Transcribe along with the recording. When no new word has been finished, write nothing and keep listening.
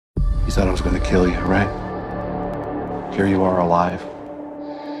You thought I was going to kill you, right? Here you are alive.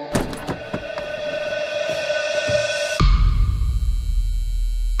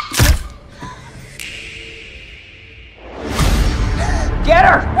 Get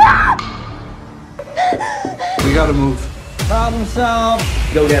her! We gotta move. Problem solved.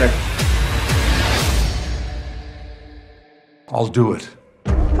 Go get her. I'll do it.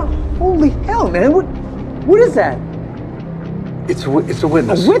 Oh, holy hell, man. What is that? It's a witness.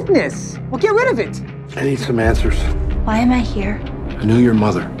 A witness? Well, get rid of it. I need some answers. Why am I here? I knew your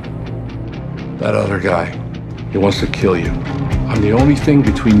mother. That other guy, he wants to kill you. I'm the only thing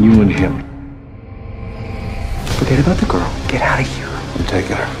between you and him. Forget about the girl. Get out of here. I'm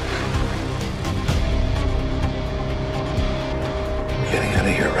taking her. I'm getting out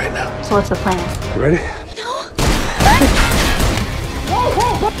of here right now. So what's the plan? You ready?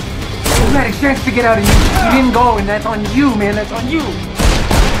 You had a chance to get out of here. You didn't go, and that's on you, man. That's on you. I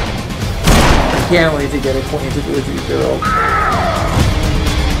can't wait to get acquainted with you, girl.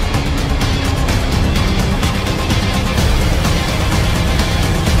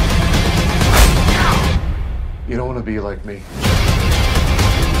 You don't want to be like me.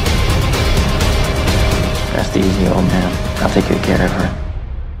 Rest easy, old man. I'll take good care of her.